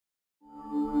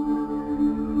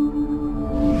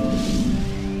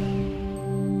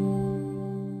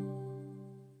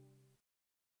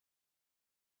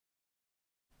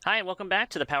Hi, and welcome back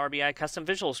to the Power BI Custom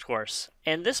Visuals course.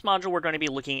 In this module, we're going to be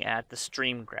looking at the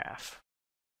stream graph.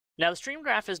 Now, the stream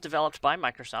graph is developed by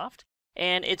Microsoft,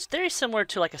 and it's very similar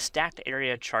to like a stacked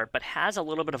area chart, but has a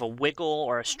little bit of a wiggle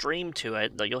or a stream to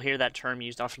it. You'll hear that term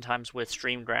used oftentimes with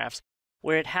stream graphs,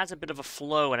 where it has a bit of a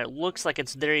flow, and it looks like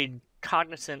it's very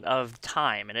cognizant of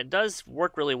time, and it does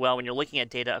work really well when you're looking at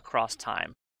data across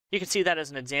time. You can see that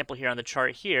as an example here on the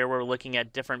chart here, where we're looking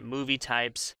at different movie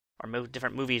types or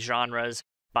different movie genres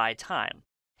by time.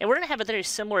 And we're going to have a very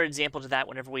similar example to that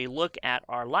whenever we look at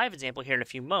our live example here in a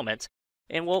few moments.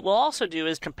 And what we'll also do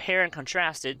is compare and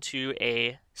contrast it to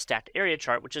a stacked area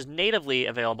chart, which is natively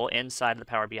available inside of the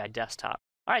Power BI desktop.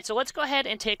 All right, so let's go ahead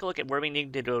and take a look at where we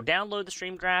need to go download the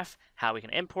stream graph, how we can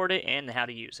import it, and how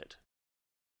to use it.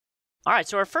 All right,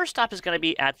 so our first stop is going to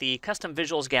be at the Custom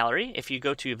Visuals Gallery. If you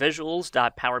go to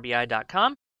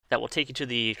visuals.powerbi.com, that will take you to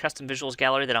the Custom Visuals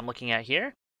Gallery that I'm looking at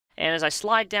here. And as I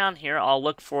slide down here, I'll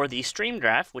look for the stream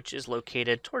graph, which is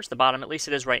located towards the bottom. At least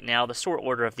it is right now. The sort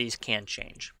order of these can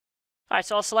change. All right,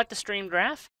 so I'll select the stream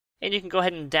graph, and you can go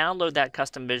ahead and download that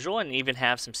custom visual and even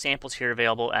have some samples here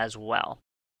available as well.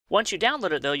 Once you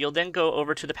download it, though, you'll then go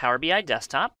over to the Power BI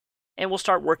desktop, and we'll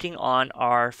start working on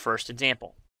our first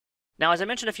example. Now, as I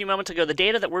mentioned a few moments ago, the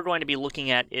data that we're going to be looking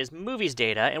at is movies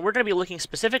data, and we're going to be looking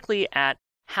specifically at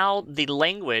how the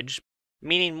language,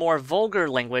 meaning more vulgar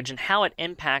language, and how it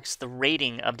impacts the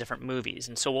rating of different movies.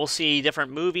 And so we'll see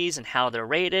different movies and how they're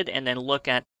rated, and then look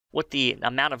at what the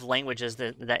amount of language is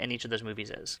that in each of those movies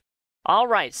is. All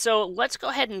right, so let's go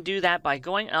ahead and do that by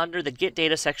going under the Get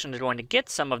Data section. We're going to get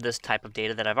some of this type of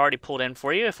data that I've already pulled in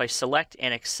for you. If I select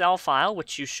an Excel file,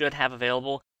 which you should have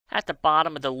available at the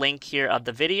bottom of the link here of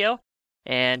the video,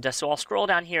 and so I'll scroll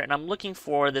down here, and I'm looking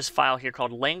for this file here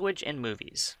called Language in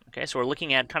Movies. Okay, so we're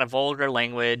looking at kind of vulgar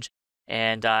language,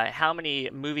 and how many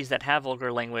movies that have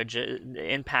vulgar language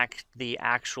impact the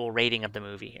actual rating of the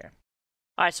movie here.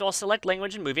 All right, so I'll select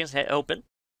Language and Movie and hit Open.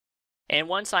 And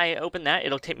once I open that,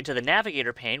 it'll take me to the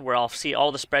Navigator pane where I'll see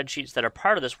all the spreadsheets that are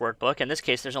part of this workbook. In this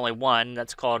case, there's only one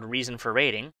that's called Reason for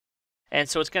Rating. And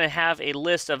so it's going to have a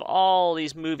list of all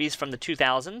these movies from the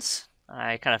 2000s.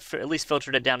 I kind of at least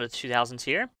filtered it down to the 2000s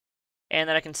here. And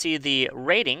then I can see the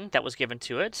rating that was given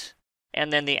to it,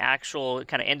 and then the actual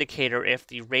kind of indicator if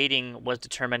the rating was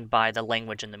determined by the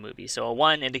language in the movie. So a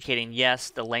 1 indicating yes,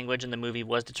 the language in the movie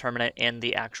was determinant in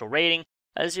the actual rating.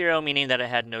 A 0 meaning that it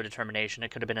had no determination.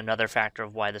 It could have been another factor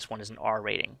of why this one is an R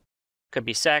rating. Could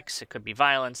be sex, it could be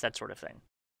violence, that sort of thing.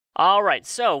 All right,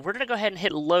 so we're going to go ahead and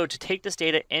hit load to take this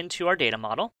data into our data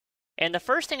model. And the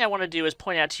first thing I want to do is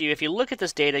point out to you, if you look at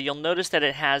this data, you'll notice that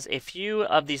it has a few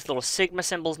of these little sigma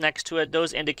symbols next to it.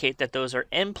 Those indicate that those are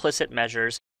implicit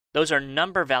measures. Those are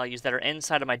number values that are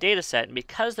inside of my data set, and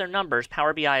because they're numbers,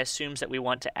 Power BI assumes that we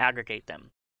want to aggregate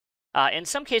them. In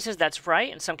some cases, that's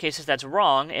right. In some cases, that's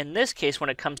wrong. In this case, when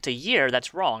it comes to year,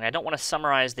 that's wrong. I don't want to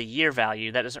summarize the year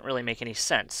value. That doesn't really make any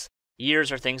sense.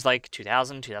 Years are things like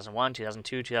 2000, 2001,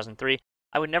 2002, 2003.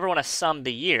 I would never want to sum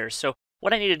the years. So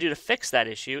what I need to do to fix that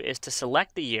issue is to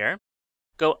select the year,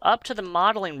 go up to the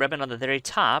modeling ribbon on the very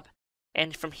top,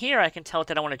 and from here, I can tell it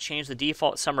that I want to change the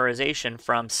default summarization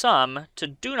from sum to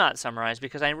do not summarize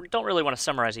because I don't really want to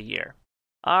summarize a year.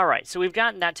 All right, so we've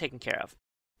gotten that taken care of.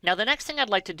 Now, the next thing I'd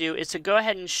like to do is to go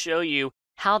ahead and show you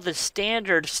how the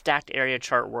standard stacked area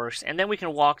chart works, and then we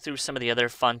can walk through some of the other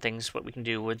fun things, what we can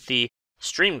do with the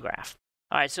stream graph.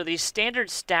 All right, so the standard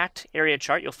stacked area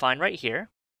chart you'll find right here.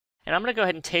 And I'm going to go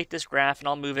ahead and take this graph, and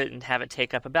I'll move it and have it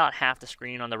take up about half the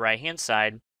screen on the right-hand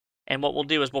side. And what we'll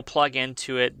do is we'll plug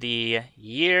into it the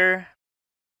year,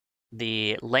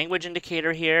 the language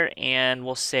indicator here, and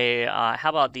we'll say, how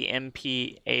about the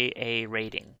MPAA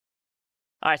rating?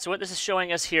 All right, so what this is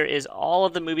showing us here is all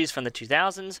of the movies from the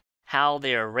 2000s, how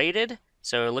they are rated.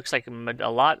 So it looks like a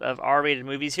lot of R-rated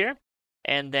movies here.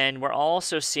 And then we're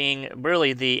also seeing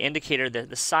really the indicator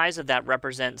that the size of that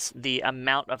represents the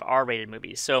amount of R-rated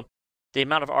movies. So the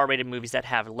amount of R-rated movies that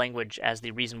have language as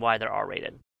the reason why they're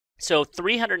R-rated. So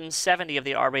 370 of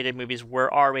the R-rated movies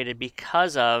were R-rated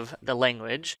because of the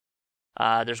language.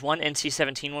 There's one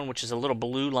NC-17 one, which is a little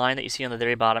blue line that you see on the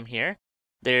very bottom here.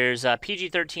 There's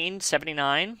PG-13,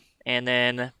 79, and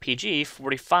then PG,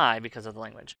 45 because of the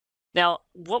language. Now,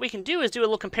 what we can do is do a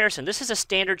little comparison. This is a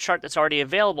standard chart that's already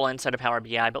available inside of Power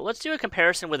BI, but let's do a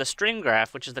comparison with a stream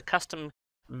graph, which is the custom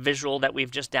visual that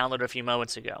we've just downloaded a few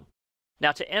moments ago.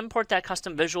 Now, to import that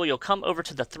custom visual, you'll come over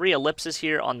to the 3 ellipses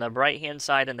here on the right-hand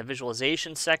side in the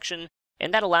visualization section,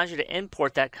 and that allows you to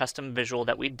import that custom visual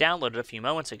that we downloaded a few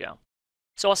moments ago.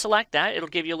 So I'll select that. It'll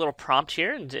give you a little prompt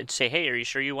here and say, hey, are you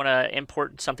sure you want to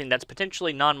import something that's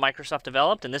potentially non-Microsoft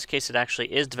developed? In this case, it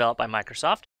actually is developed by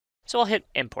Microsoft. So I'll hit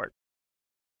import.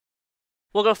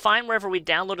 We'll go find wherever we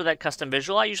downloaded that custom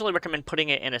visual. I usually recommend putting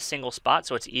it in a single spot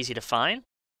so it's easy to find.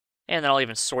 And then I'll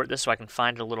even sort this so I can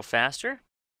find it a little faster.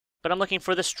 But I'm looking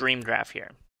for the stream graph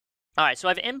here. All right, so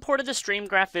I've imported the stream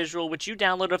graph visual, which you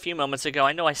downloaded a few moments ago.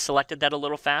 I know I selected that a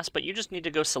little fast, but you just need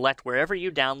to go select wherever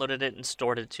you downloaded it and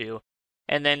stored it to.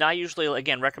 And then I usually,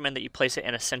 again, recommend that you place it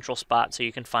in a central spot so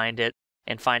you can find it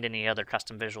and find any other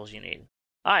custom visuals you need.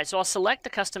 All right, so I'll select the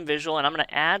custom visual, and I'm going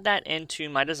to add that into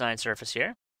my design surface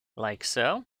here, like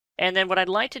so. And then what I'd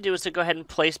like to do is to go ahead and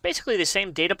place basically the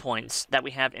same data points that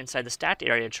we have inside the stacked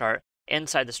area chart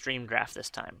inside the stream graph this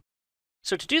time.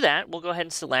 So to do that, we'll go ahead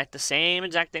and select the same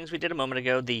exact things we did a moment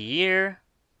ago, the year,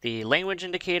 the language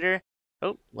indicator.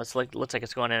 Oh, looks like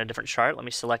it's going in a different chart. Let me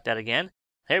select that again.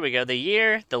 There we go, the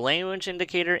year, the language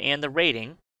indicator, and the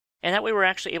rating. And that way we're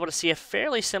actually able to see a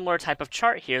fairly similar type of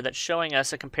chart here that's showing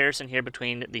us a comparison here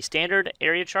between the standard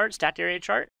area chart, stacked area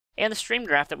chart, and the stream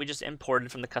graph that we just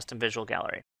imported from the custom visual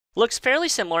gallery. Looks fairly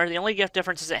similar. The only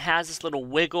difference is it has this little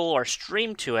wiggle or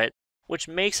stream to it, which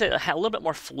makes it a little bit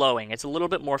more flowing. It's a little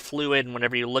bit more fluid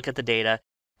whenever you look at the data,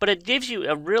 but it gives you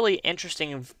a really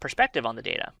interesting perspective on the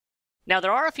data. Now,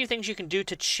 there are a few things you can do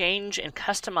to change and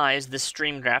customize this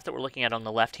stream graph that we're looking at on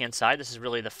the left-hand side. This is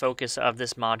really the focus of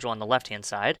this module on the left-hand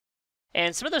side.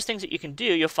 And some of those things that you can do,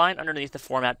 you'll find underneath the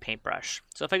Format paintbrush.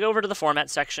 So if I go over to the Format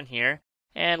section here,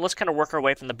 and let's kind of work our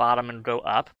way from the bottom and go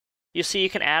up, you'll see you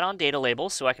can add on data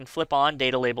labels. So I can flip on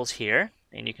data labels here.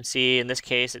 And you can see in this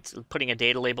case, it's putting a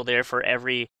data label there for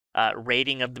every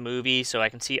rating of the movie. So I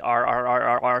can see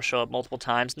R show up multiple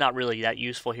times. Not really that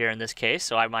useful here in this case,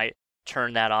 so I might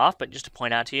turn that off. But just to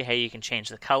point out to you, hey, you can change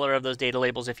the color of those data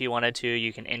labels if you wanted to.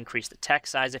 You can increase the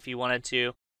text size if you wanted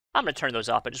to. I'm going to turn those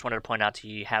off, but just wanted to point out to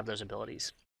you, you have those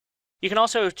abilities. You can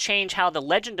also change how the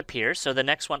legend appears. So the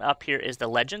next one up here is the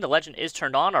legend. The legend is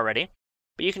turned on already,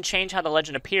 but you can change how the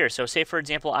legend appears. So say, for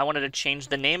example, I wanted to change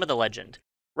the name of the legend.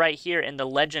 Right here in the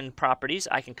legend properties,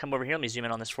 I can come over here. Let me zoom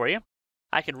in on this for you.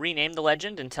 I could rename the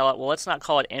legend and tell it, well, let's not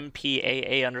call it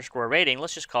MPAA_rating.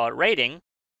 Let's just call it rating.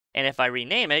 And if I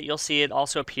rename it, you'll see it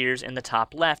also appears in the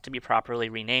top left to be properly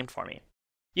renamed for me.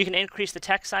 You can increase the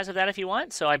text size of that if you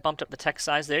want. So I bumped up the text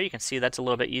size there. You can see that's a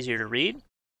little bit easier to read.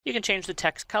 You can change the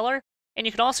text color, and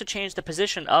you can also change the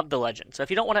position of the legend. So if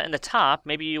you don't want it in the top,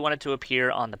 maybe you want it to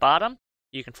appear on the bottom.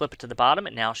 You can flip it to the bottom.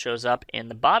 It now shows up in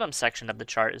the bottom section of the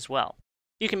chart as well.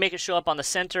 You can make it show up on the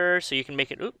center, so you can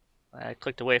make it, I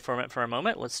clicked away from it for a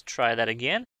moment. Let's try that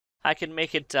again. I can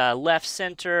make it left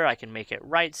center. I can make it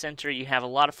right center. You have a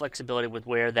lot of flexibility with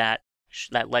where that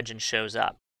legend shows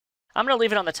up. I'm going to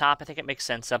leave it on the top. I think it makes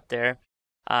sense up there.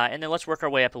 And then let's work our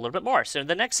way up a little bit more. So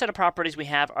the next set of properties we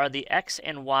have are the X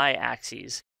and Y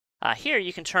axes. Here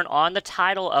you can turn on the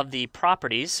title of the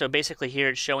properties. So basically here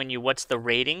it's showing you what's the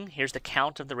rating. Here's the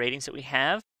count of the ratings that we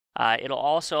have. It'll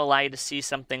also allow you to see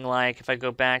something like, if I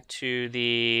go back to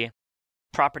the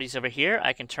properties over here,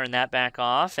 I can turn that back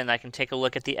off, and I can take a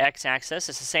look at the X-axis.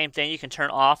 It's the same thing. You can turn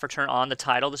off or turn on the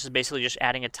title. This is basically just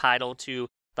adding a title to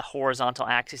the horizontal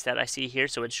axis that I see here,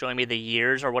 so it's showing me the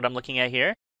years or what I'm looking at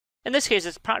here. In this case,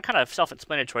 it's kind of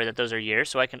self-explanatory that those are years,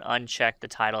 so I can uncheck the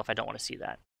title if I don't want to see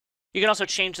that. You can also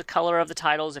change the color of the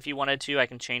titles if you wanted to. I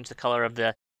can change the color of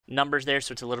the numbers there,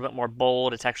 so it's a little bit more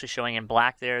bold. It's actually showing in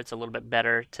black there. It's a little bit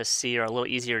better to see, or a little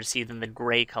easier to see than the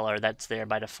gray color that's there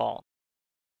by default.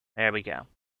 There we go.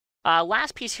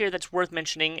 Last piece here that's worth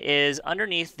mentioning is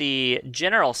underneath the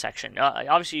general section.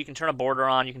 Obviously, you can turn a border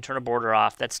on, you can turn a border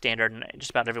off. That's standard in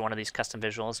just about every one of these custom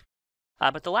visuals.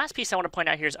 But the last piece I want to point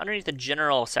out here is underneath the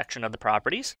general section of the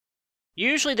properties.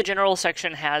 Usually the general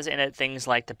section has in it things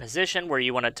like the position where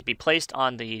you want it to be placed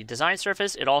on the design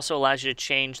surface. It also allows you to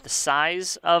change the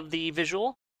size of the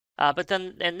visual. But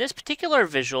then in this particular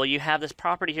visual, you have this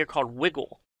property here called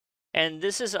wiggle. And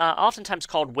this is oftentimes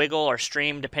called wiggle or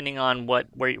stream, depending on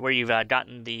where you've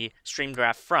gotten the stream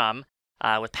graph from.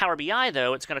 With Power BI,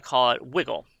 though, it's going to call it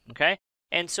wiggle. Okay.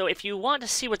 And so if you want to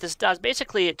see what this does,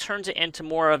 basically it turns it into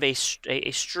more of a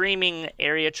streaming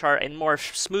area chart and more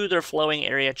smoother flowing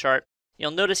area chart.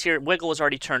 You'll notice here wiggle is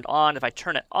already turned on. If I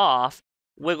turn it off,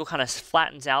 wiggle kind of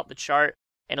flattens out the chart,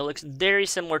 and it looks very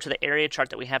similar to the area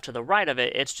chart that we have to the right of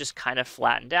it. It's just kind of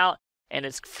flattened out, and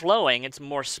it's flowing. It's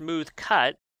more smooth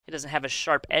cut. It doesn't have as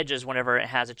sharp edges whenever it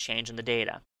has a change in the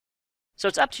data. So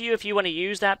it's up to you if you want to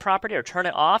use that property or turn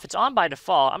it off. It's on by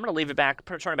default. I'm going to leave it back,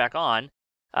 turn it back on.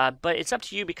 But it's up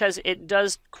to you because it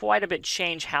does quite a bit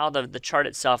change how the chart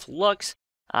itself looks.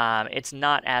 It's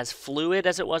not as fluid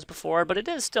as it was before, but it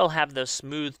does still have those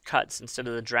smooth cuts instead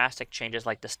of the drastic changes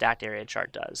like the stacked area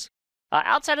chart does.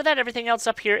 Outside of that, everything else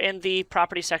up here in the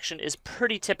property section is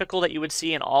pretty typical that you would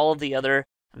see in all of the other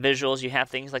visuals, you have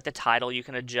things like the title you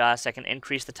can adjust. I can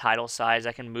increase the title size.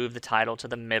 I can move the title to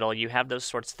the middle. You have those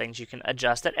sorts of things you can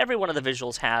adjust that every one of the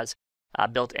visuals has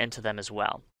built into them as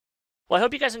well. Well, I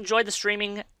hope you guys enjoyed the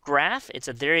streaming graph. It's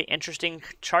a very interesting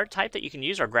chart type that you can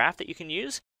use, or graph that you can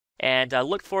use. And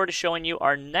look forward to showing you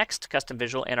our next custom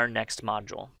visual in our next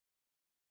module.